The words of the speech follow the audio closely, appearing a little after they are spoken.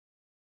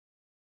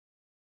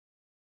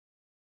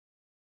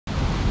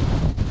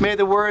May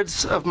the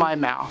words of my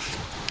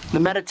mouth, the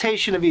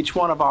meditation of each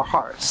one of our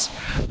hearts,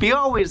 be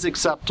always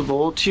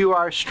acceptable to you,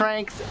 our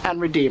strength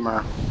and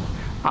Redeemer.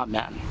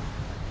 Amen.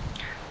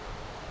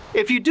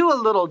 If you do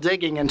a little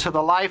digging into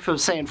the life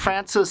of St.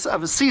 Francis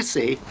of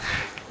Assisi,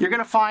 you're going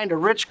to find a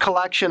rich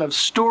collection of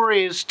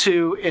stories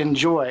to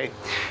enjoy.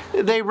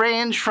 They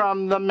range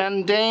from the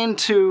mundane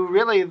to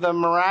really the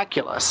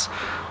miraculous.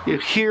 You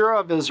hear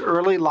of his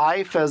early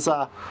life as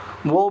a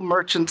wool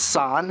merchant's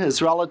son,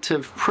 his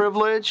relative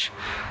privilege,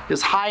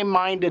 his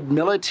high-minded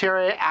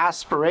military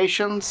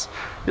aspirations,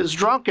 his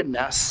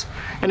drunkenness,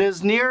 and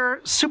his near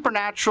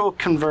supernatural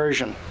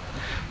conversion.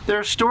 There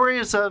are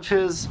stories of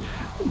his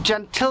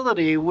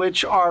gentility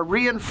which are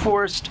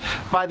reinforced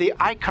by the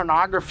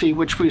iconography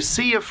which we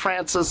see of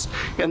Francis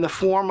in the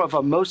form of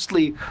a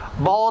mostly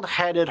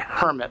bald-headed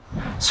hermit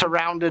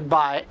surrounded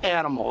by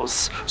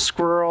animals,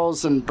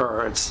 squirrels and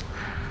birds.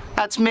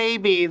 That's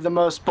maybe the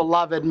most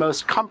beloved,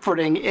 most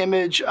comforting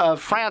image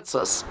of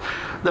Francis,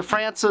 the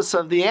Francis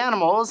of the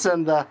animals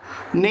and the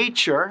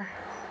nature,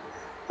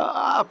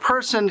 a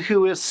person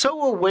who is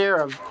so aware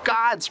of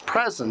God's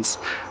presence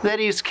that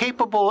he's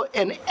capable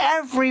in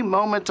every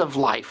moment of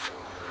life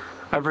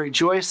of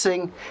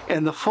rejoicing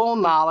in the full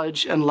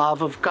knowledge and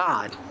love of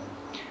God.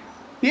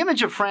 The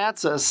image of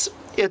Francis,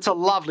 it's a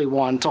lovely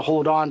one to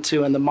hold on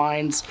to in the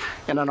minds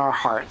and in our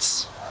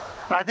hearts.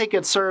 And I think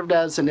it served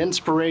as an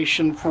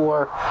inspiration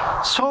for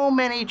so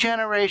many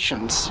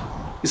generations.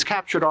 He's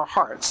captured our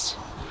hearts.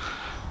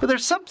 But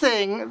there's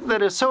something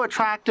that is so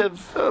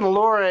attractive and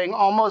alluring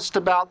almost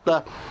about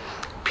the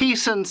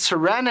peace and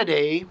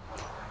serenity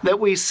that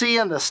we see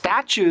in the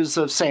statues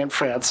of St.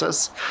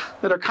 Francis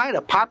that are kind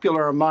of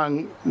popular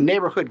among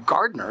neighborhood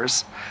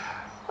gardeners.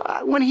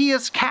 When he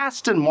is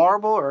cast in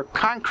marble or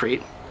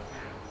concrete,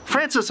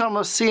 Francis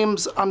almost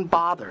seems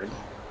unbothered.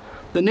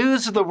 The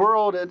news of the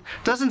world, it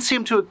doesn't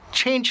seem to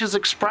change his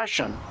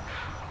expression.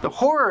 The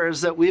horrors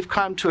that we've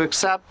come to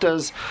accept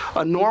as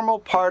a normal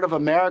part of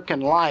American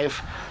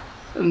life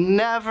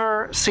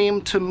never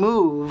seem to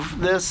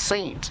move this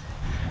saint.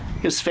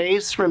 His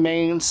face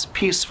remains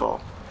peaceful,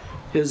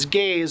 his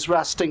gaze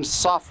resting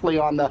softly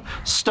on the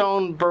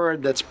stone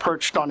bird that's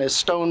perched on his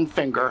stone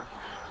finger,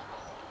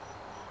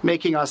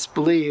 making us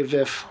believe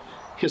if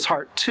his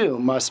heart too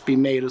must be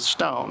made of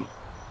stone,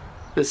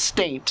 the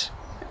saint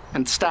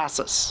and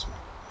stasis.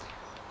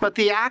 But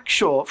the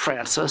actual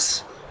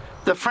Francis,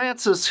 the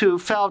Francis who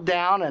fell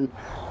down and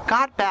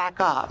got back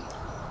up,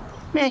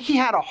 man, he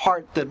had a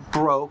heart that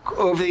broke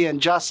over the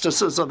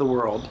injustices of the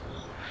world.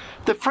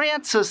 The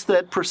Francis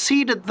that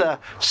preceded the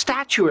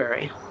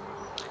statuary,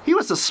 he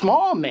was a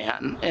small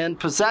man in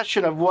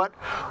possession of what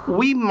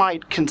we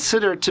might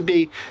consider to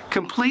be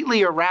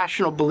completely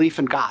irrational belief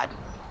in God.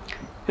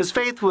 His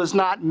faith was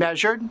not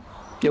measured,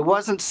 it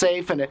wasn't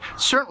safe, and it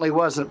certainly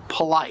wasn't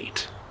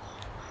polite.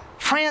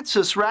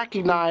 Francis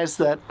recognized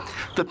that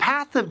the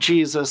path of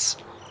Jesus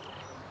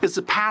is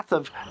a path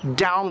of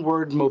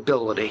downward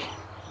mobility.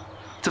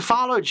 To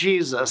follow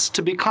Jesus,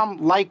 to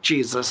become like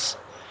Jesus,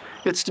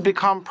 it's to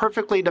become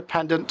perfectly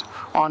dependent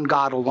on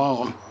God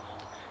alone.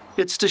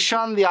 It's to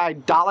shun the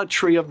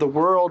idolatry of the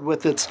world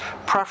with its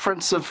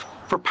preference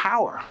for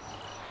power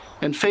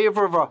in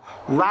favor of a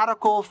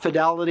radical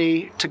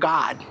fidelity to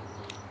God.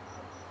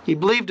 He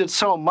believed it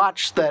so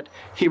much that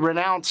he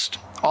renounced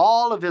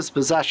all of his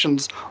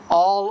possessions,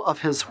 all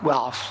of his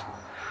wealth.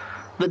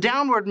 The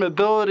downward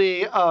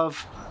mobility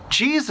of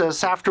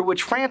Jesus, after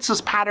which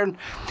Francis patterned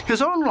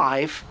his own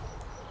life,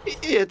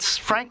 it's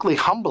frankly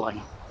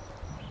humbling.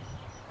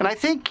 And I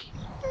think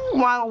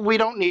while we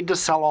don't need to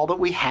sell all that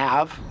we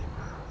have,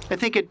 I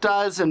think it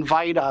does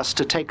invite us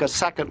to take a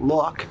second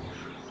look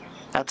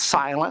at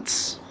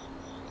silence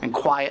and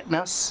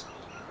quietness.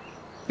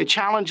 It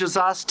challenges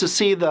us to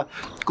see the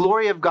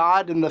glory of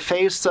God in the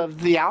face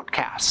of the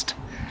outcast.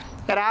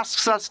 It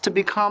asks us to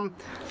become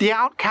the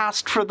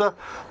outcast for the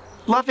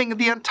loving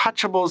the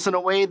untouchables in a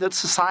way that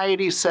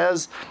society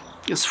says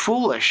is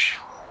foolish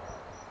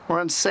or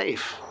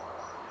unsafe.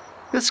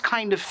 This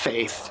kind of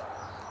faith,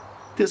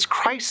 this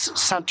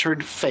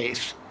Christ-centered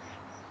faith,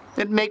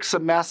 it makes a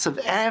mess of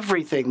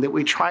everything that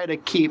we try to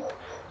keep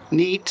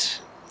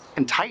neat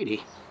and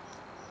tidy.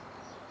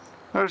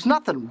 There's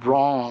nothing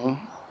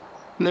wrong,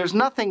 and there's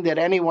nothing that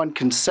anyone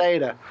can say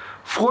to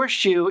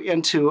force you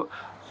into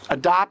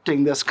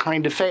adopting this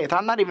kind of faith.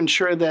 I'm not even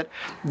sure that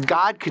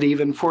God could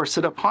even force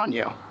it upon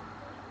you.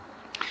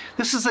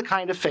 This is the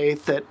kind of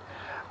faith that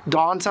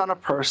dawns on a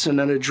person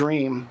in a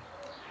dream,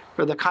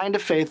 or the kind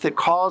of faith that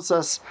calls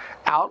us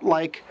out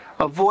like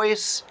a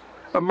voice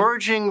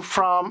emerging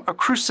from a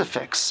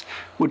crucifix,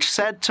 which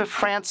said to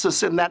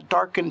Francis in that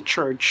darkened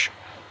church,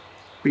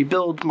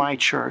 "Rebuild my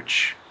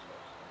church."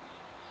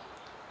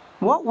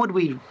 What would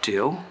we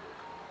do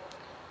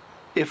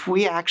if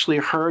we actually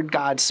heard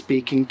God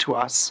speaking to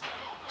us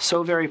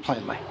so very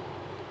plainly,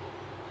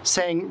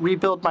 saying,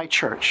 "Rebuild my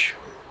church,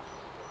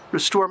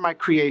 restore my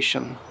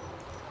creation,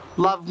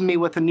 love me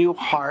with a new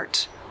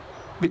heart,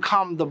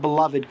 become the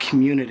beloved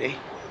community"?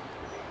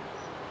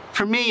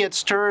 For me, it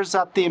stirs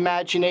up the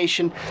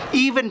imagination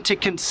even to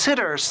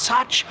consider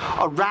such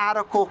a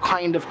radical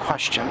kind of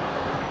question.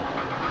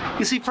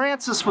 You see,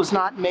 Francis was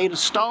not made of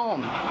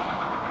stone,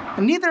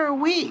 and neither are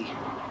we.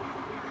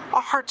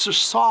 Our hearts are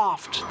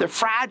soft, they're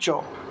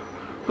fragile,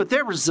 but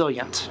they're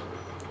resilient.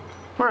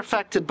 We're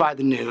affected by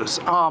the news.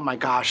 Oh my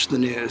gosh, the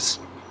news.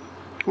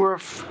 We're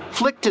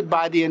afflicted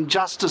by the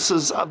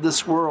injustices of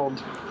this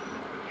world.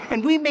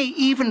 And we may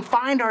even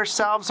find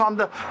ourselves on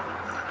the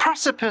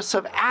precipice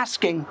of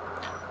asking,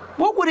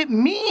 what would it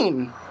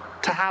mean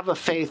to have a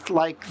faith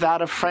like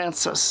that of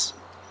Francis?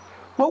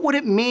 What would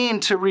it mean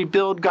to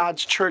rebuild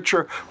God's church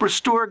or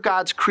restore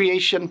God's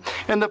creation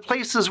in the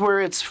places where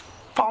it's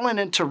fallen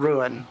into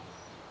ruin,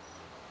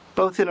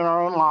 both in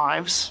our own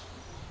lives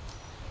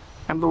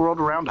and the world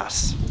around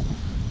us?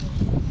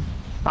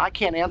 I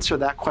can't answer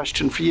that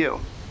question for you,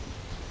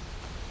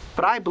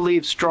 but I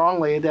believe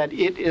strongly that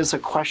it is a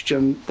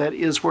question that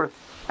is worth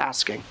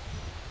asking.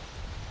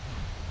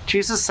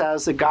 Jesus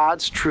says that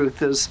God's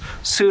truth is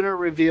sooner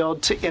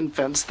revealed to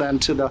infants than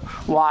to the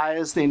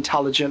wise, the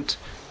intelligent,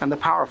 and the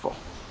powerful.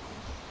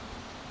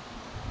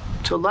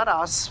 So let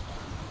us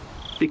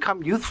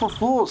become youthful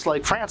fools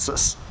like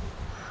Francis.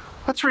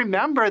 Let's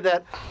remember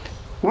that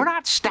we're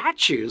not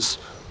statues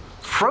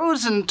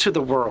frozen to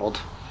the world,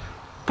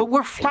 but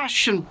we're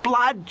flesh and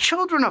blood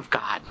children of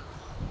God.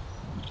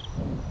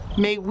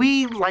 May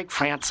we, like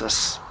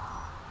Francis,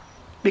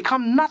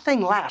 become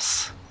nothing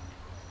less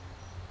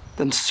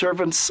than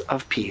servants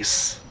of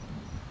peace.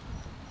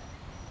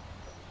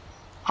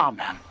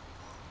 Amen.